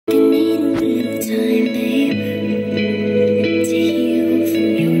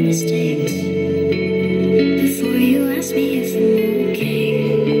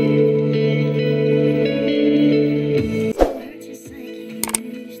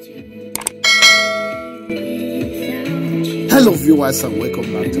Hello viewers and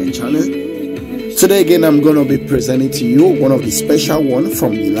welcome back to our channel. Today again I'm going to be presenting to you one of the special one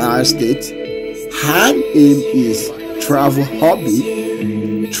from the United States. Her name is Travel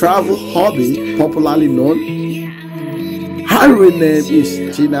Hoppy. Travel Hoppy, popularly known. Her real name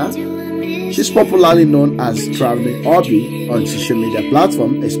is Tina. She's popularly known as Traveling Hoppy on social media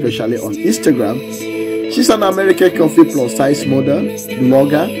platform, especially on Instagram. She's an American coffee plus size model,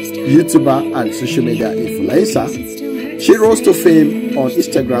 blogger, YouTuber and social media influencer. She rose to fame on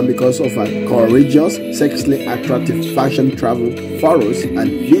Instagram because of her courageous, sexually attractive fashion travel photos and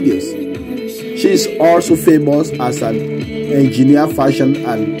videos. She is also famous as an engineer, fashion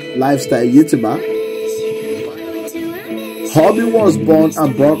and lifestyle YouTuber. Hoppy was born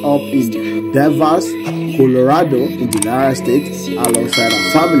and brought up in Denver, Colorado in the United States alongside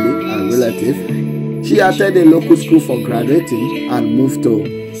her family and relatives. She attended a local school for graduating and moved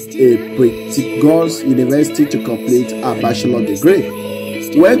to a prestigious university to complete her bachelor's degree.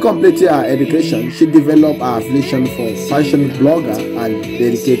 When completing her education, she developed her affiliation for fashion blogger and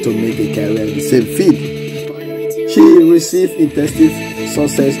dedicated to make a career in the same field. She received intensive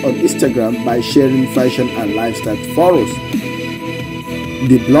success on Instagram by sharing fashion and lifestyle photos.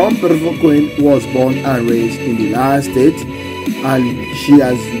 The blonde beautiful queen was born and raised in the United States, and she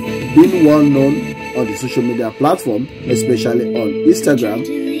has been well known on the social media platform, especially on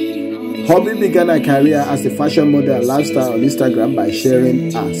Instagram. Hoppy began her career as a fashion model and lifestyle on Instagram by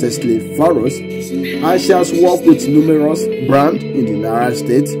sharing her sexy photos, and she has worked with numerous brands in the United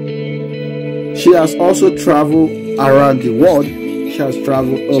States. She has also traveled around the world. She has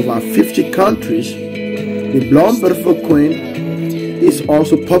traveled over 50 countries. The blonde beautiful queen is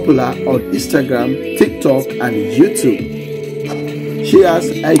also popular on Instagram, TikTok and YouTube. She has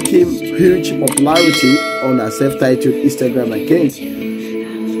achieved huge popularity on her self-titled Instagram account.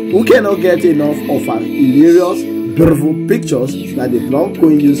 Who cannot get enough of her hilarious, beautiful pictures that the blonde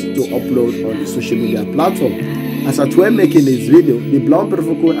queen used to upload on the social media platform. As at when making this video, the blonde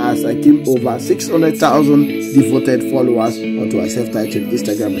beautiful queen has achieved over 600,000 devoted followers onto her self-titled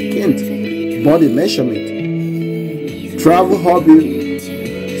Instagram account. Body measurement. Travel Hoppy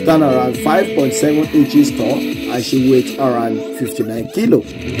stands around 5.7 inches tall and she weighs around 59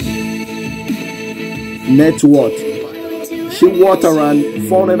 kilos. Net worth. She worth around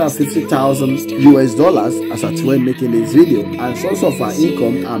 $450,000 US as at when making this video, and source of her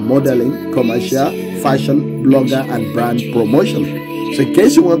income are modeling, commercial, fashion, blogger and brand promotion. So in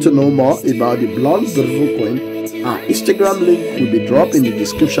case you want to know more about the blonde beautiful queen, our Instagram link will be dropped in the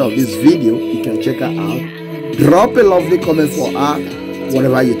description of this video. You can check her out. Drop a lovely comment for her,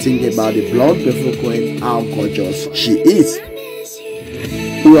 whatever you think about the blonde beautiful queen, how gorgeous she is.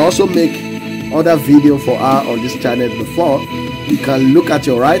 We also make other video for her on this channel before. You can look at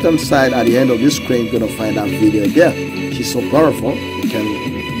your right hand side at the end of this screen. You're gonna find that video there. She's so powerful. You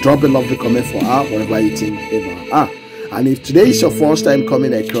can drop a lovely comment for her, whatever you think about her. And if today is your first time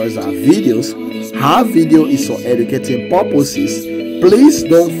coming across our videos, her video is for educating purposes. Please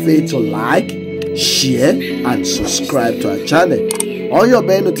don't fail to like, share and subscribe to our channel. On your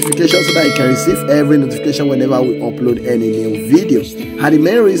bell notification so that you can receive every notification whenever we upload any new video. And the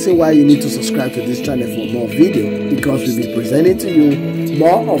main reason why you need to subscribe to this channel for more video, because we'll be presenting to you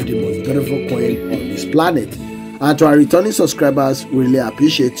more of the most beautiful queen on this planet. And to our returning subscribers, we really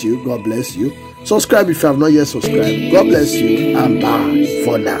appreciate you. God bless you. Subscribe if you have not yet subscribed. God bless you and bye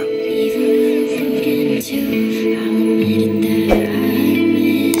for now.